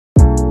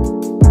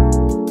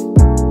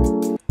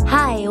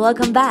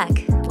welcome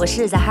back， 我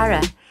是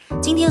Zahara，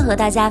 今天和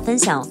大家分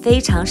享非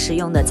常实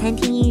用的餐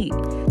厅英语，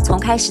从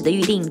开始的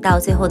预定到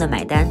最后的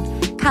买单，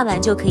看完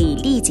就可以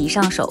立即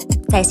上手，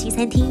在西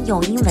餐厅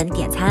用英文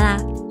点餐啦。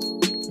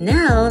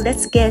Now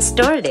let's get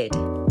started。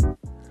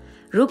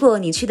如果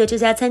你去的这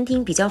家餐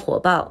厅比较火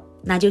爆，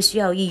那就需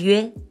要预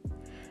约。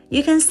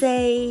You can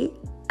say,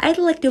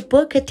 I'd like to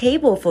book a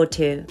table for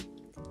two.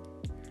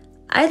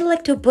 I'd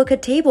like to book a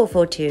table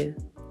for two.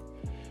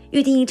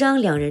 预订一张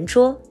2人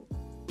桌。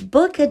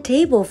Book a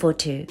table for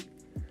two.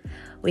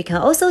 We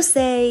can also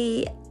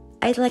say,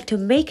 I'd like to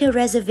make a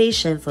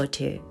reservation for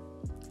two.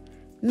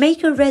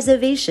 Make a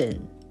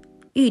reservation.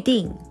 预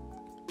订。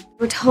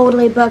We're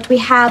totally booked. We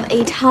have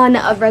a ton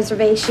of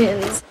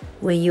reservations.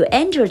 When you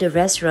enter the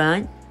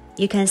restaurant,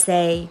 you can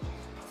say,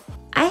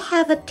 I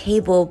have a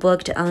table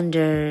booked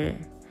under.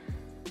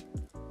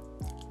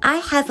 I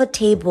have a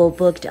table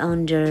booked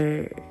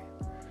under.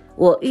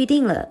 我预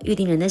定了，预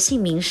订人的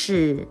姓名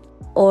是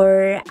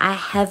or I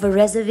have a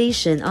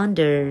reservation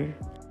under.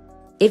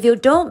 If you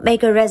don't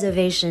make a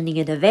reservation in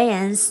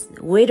advance,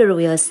 waiter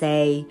will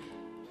say,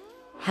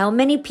 How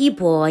many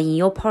people are in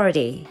your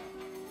party?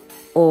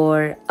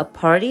 Or a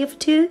party of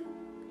two?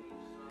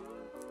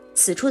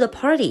 此处的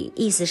party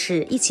意思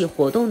是一起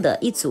活动的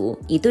一组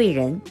一队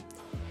人。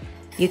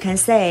You can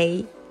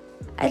say,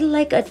 I'd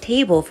like a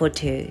table for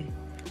two.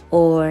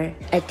 Or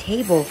a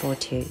table for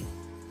two.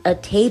 A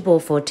table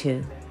for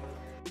two.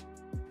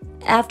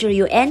 After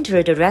you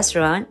enter the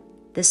restaurant,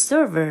 the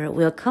server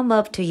will come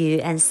up to you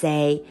and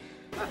say,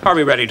 Are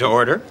we ready to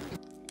order?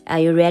 Are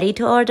you ready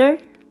to order?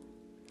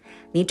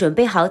 你准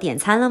备好点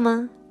餐了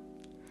吗？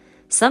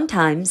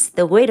 Sometimes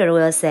the waiter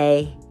will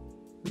say,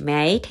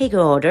 May I take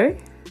your order?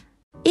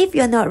 If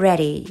you're not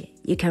ready,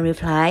 you can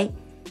reply,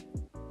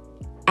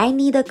 I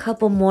need a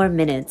couple more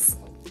minutes.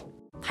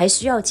 还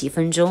需要几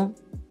分钟。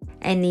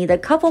I need a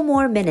couple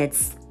more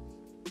minutes.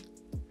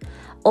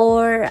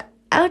 Or,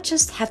 I'll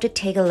just have to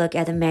take a look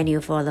at the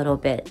menu for a little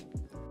bit.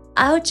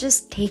 I'll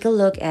just take a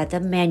look at the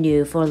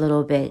menu for a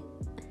little bit.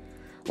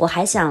 我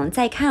还想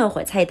再看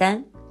会儿菜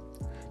单。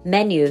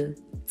Menu,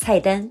 菜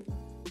单。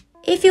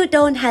If you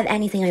don't have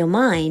anything on your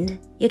mind,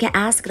 you can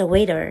ask the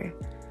waiter,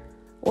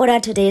 What are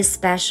today's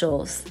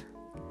specials?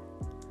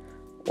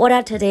 What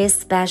are today's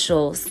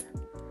specials?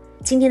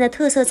 今天的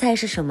特色菜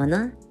是什么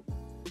呢？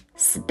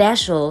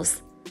 Specials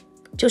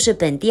就是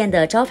本店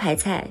的招牌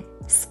菜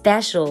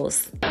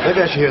Specials. Maybe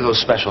I should hear those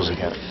specials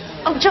again.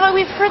 Oh, John,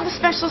 we've heard the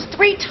specials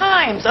 3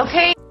 times,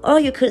 okay?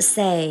 Or you could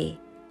say,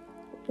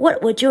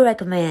 What would you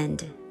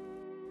recommend?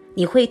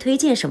 你会推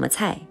荐什么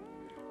菜？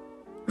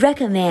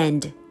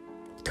 Recommend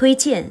推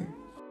荐。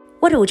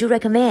What would you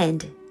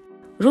recommend?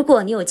 如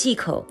果你有忌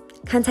口，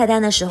看菜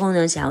单的时候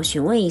呢，想要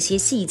询问一些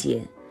细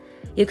节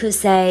You could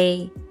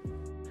say,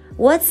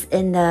 What's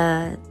in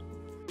the...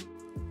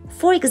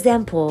 For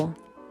example,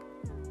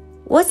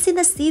 What's in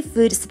the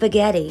seafood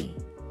spaghetti?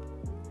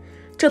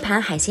 这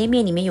盘海鲜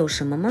面里面有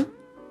什么吗？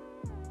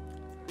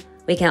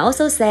 We can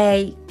also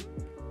say,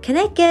 Can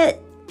I get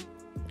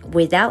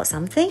without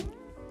something?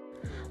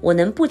 我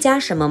能不加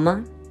什么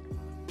吗？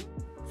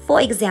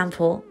 For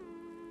example,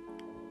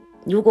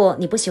 如果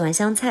你不喜欢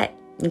香菜，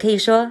你可以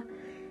说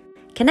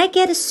Can I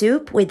get a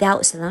soup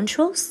without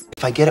cilantros?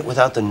 If I get it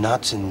without the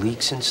nuts and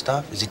leeks and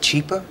stuff, is it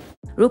cheaper?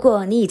 如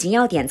果你已经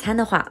要点餐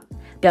的话，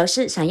表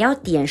示想要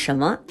点什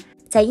么，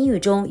在英语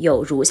中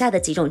有如下的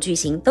几种句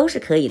型都是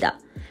可以的，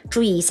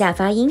注意一下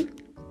发音。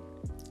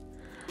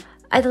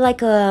I'd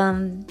like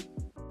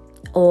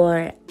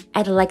or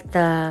I'd like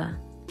the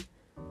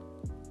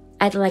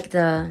I'll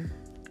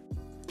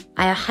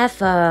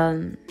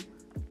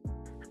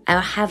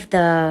have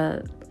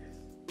the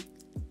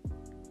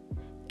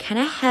Can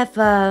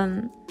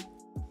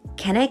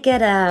I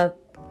get a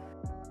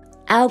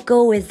I'll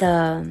go with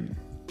the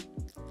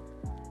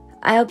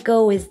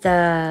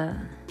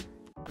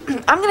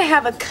I'm going to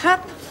have a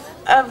cup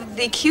of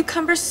the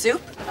cucumber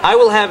soup. I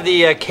will have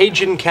the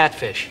Cajun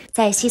catfish.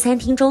 在西餐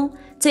厅中，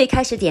最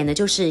开始点的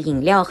就是饮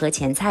料和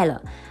前菜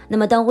了。那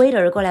么当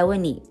waiter 过来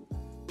问你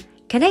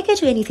Can I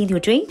get you anything to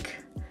drink?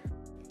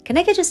 Can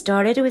I get you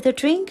started with a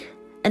drink?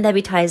 An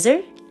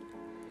appetizer?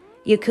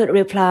 You could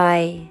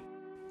reply,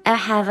 I'll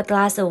have a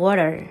glass of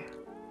water.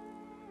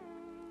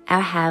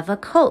 I'll have a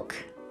Coke.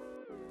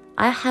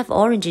 I'll have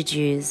orange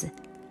juice.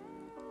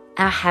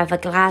 I'll have a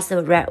glass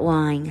of red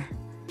wine.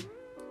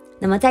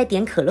 那么在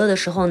点可乐的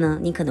时候呢，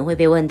你可能会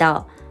被问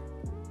到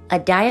A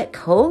Diet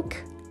Coke?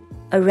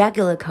 A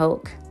regular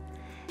Coke?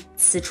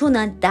 此处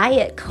呢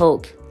Diet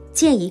Coke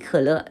健怡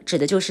可乐指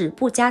的就是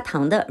不加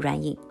糖的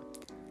软饮。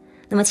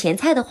那么前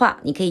菜的话，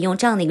你可以用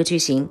这样的一个句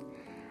型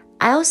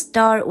I'll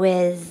start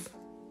with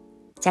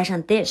加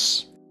上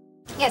dish.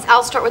 Yes,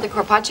 I'll start with the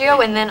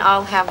carpaccio and then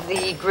I'll have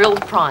the grilled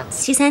prawns.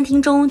 西餐厅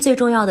中最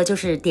重要的就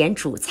是点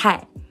主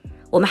菜，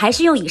我们还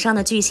是用以上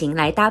的句型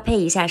来搭配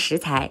一下食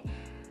材。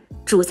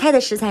主菜的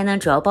食材呢，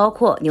主要包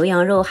括牛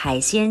羊肉、海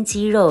鲜、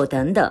鸡肉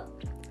等等。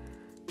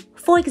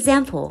For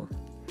example,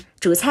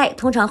 主菜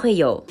通常会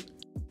有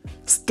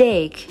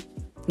steak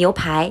牛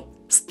排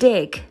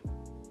steak,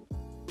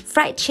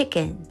 fried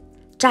chicken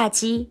炸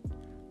鸡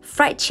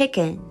fried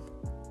chicken,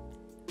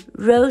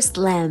 roast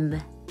lamb,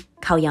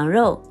 烤羊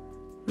肉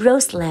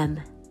roast lamb,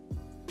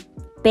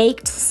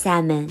 baked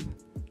salmon,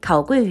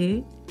 烤桂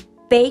鱼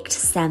baked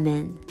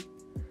salmon,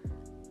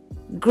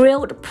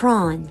 grilled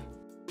prawn,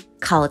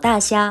 烤大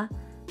虾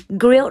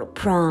grilled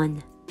prawn.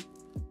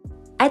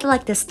 I'd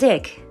like the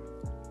steak.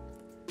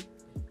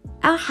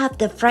 I'll have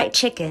the fried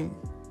chicken.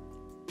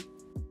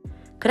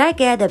 Could I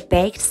get the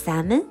baked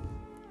salmon?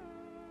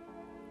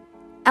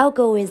 I'll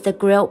go with the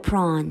grilled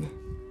prawn.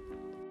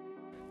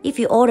 If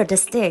you order the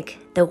steak,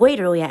 the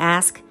waiter will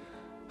ask,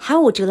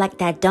 How would you like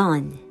that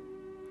done?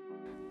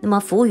 那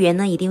么服务员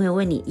呢，一定会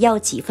问你要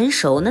几分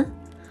熟呢？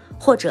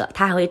或者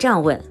他还会这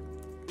样问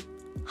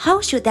How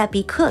should that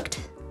be cooked?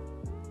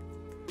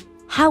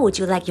 How would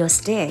you like your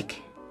steak?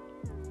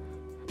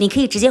 你可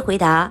以直接回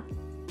答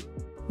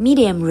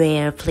Medium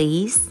rare,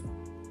 please.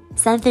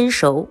 3分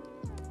熟。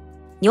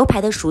牛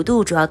排的熟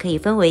度主要可以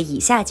分为以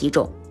下几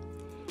种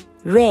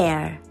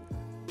Rare,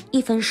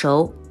 1分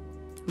熟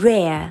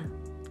Rare.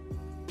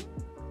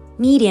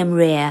 Medium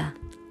rare,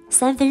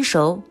 3分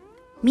熟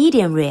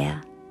Medium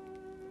rare.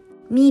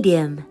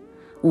 Medium,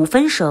 5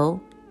分熟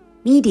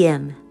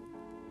Medium.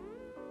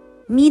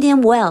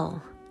 Medium well,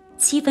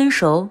 7分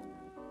熟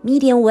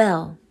Medium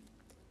well.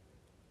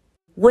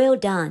 Well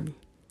done,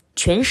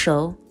 全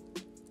熟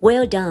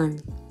Well done.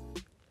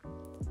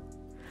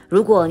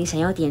 如果你想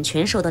要点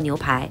全熟的牛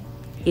排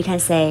You can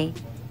say,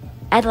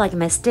 I'd like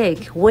my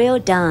steak well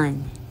done.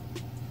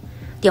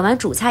 点完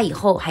主菜以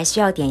后还需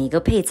要点一个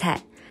配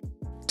菜，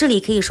这里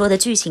可以说的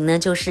句型呢，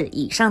就是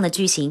以上的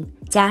句型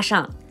加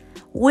上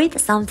with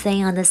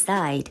something on the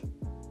side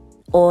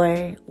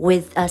or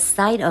with a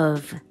side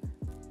of.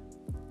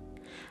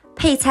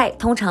 配菜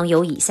通常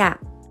有以下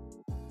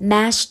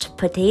mashed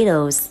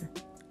potatoes,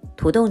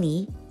 土豆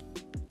泥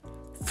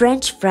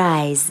French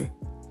fries,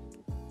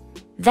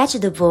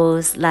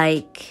 vegetables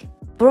like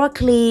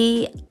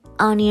broccoli,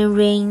 onion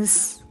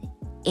rings,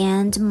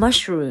 and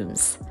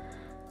mushrooms.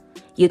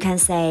 You can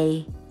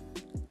say,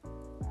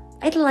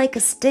 I'd like a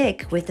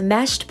steak with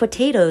mashed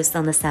potatoes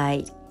on the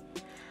side.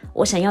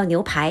 我想要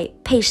牛排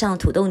配上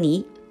土豆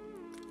泥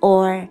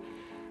Or,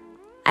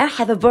 I'll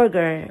have a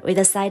burger with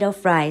a side of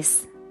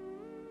fries.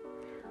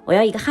 我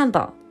要一个汉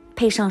堡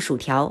配上薯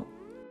条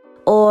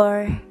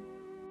Or,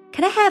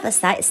 can I have a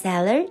side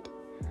salad?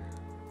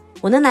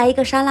 我能来一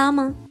个沙拉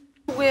吗？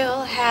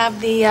 We'll have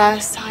the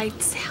side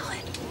salad.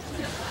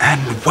 And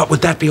what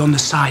would that be on the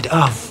side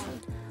of?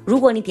 如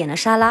果你点了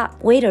沙拉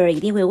waiter 一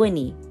定会问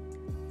你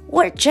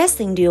What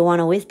dressing do you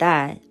want with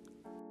that?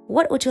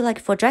 What would you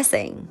like for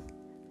dressing?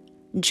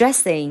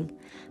 Dressing,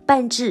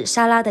 拌制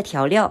沙拉的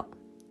调料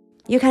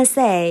You can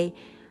say,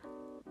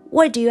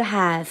 What do you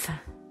have?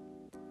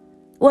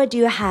 What do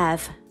you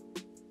have?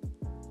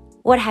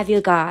 What have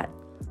you got?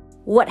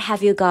 What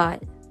have you got?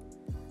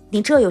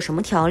 你这有什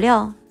么调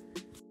料？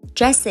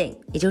 Dressing,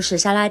 也就是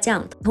沙拉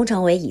酱，通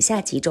常为以下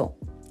几种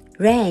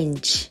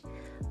Ranch,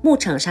 牧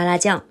场沙拉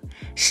酱，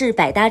是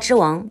百搭之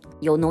王，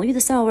有浓郁的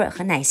蒜味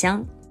和奶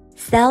香。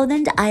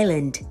Thousand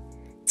Island,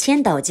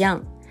 千岛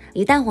酱，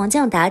以蛋黄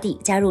酱打底，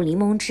加入柠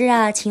檬汁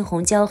啊、青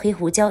红椒、黑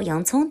胡椒、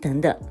洋葱等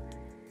等。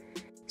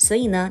所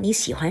以呢，你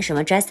喜欢什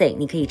么 dressing？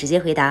 你可以直接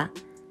回答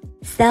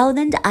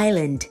Thousand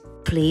Island,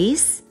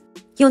 please.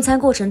 用餐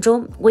过程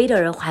中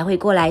waiter 还会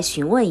过来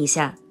询问一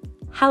下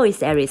How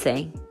is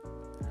everything?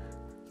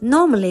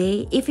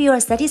 Normally, if you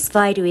are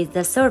satisfied with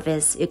the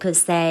service, you could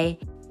say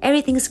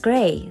Everything's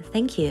great,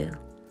 thank you.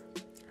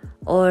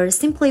 Or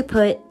simply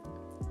put,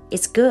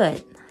 It's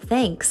good,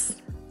 thanks.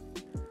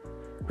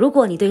 如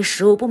果你对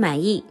食物不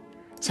满意，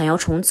想要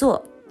重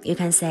做 You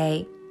can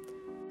say,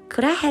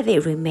 Could I have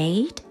it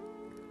remade?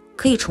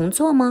 可以重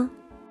做吗？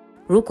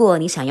如果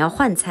你想要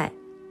换菜，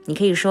你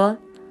可以说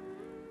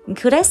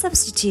Could I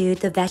substitute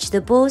the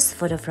vegetables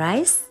for the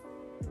fries?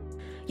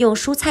 用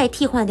蔬菜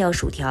替换掉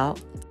薯条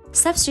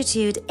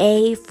Substitute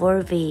A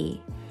for V.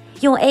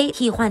 用 A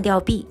替换掉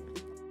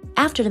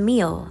B.After the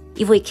meal,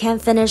 if we can't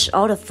finish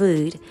all the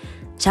food,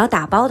 想要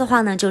打包的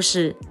话呢，就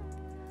是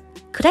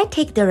Could I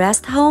take the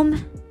rest home?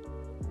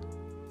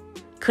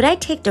 Could I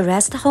take the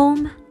rest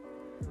home?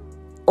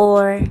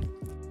 Or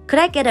Could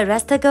I get a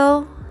rest to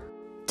go?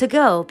 To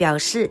go 表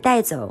示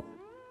带走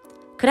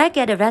Could I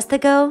get a rest to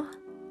go?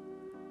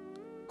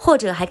 或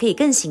者还可以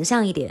更形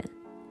象一点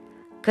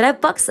Could I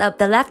box up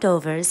the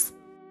leftovers?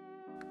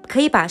 可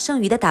以把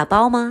剩余的打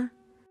包吗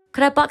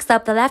Could I box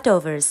up the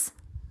leftovers?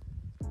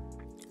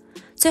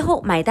最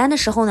后买单的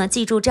时候呢，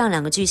记住这样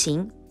两个句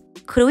型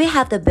Could we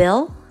have the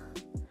bill?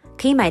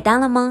 可以买单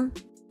了吗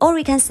Or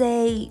we can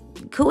say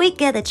Could we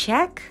get a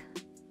check?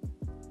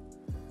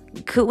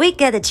 Could we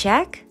get a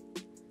check?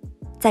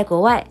 在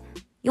国外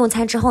用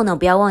餐之后呢，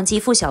不要忘记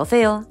付小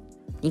费哦。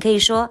你可以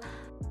说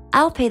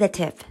I'll pay the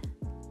tip.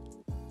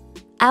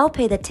 I'll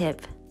pay the tip.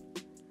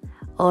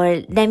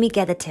 Or let me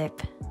get the tip.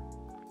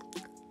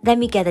 Let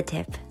me get the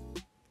tip.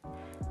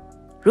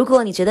如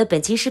果你觉得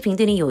本期视频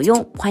对你有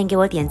用，欢迎给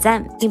我点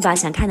赞，并把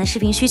想看的视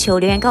频需求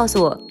留言告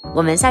诉我。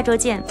我们下周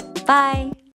见，拜。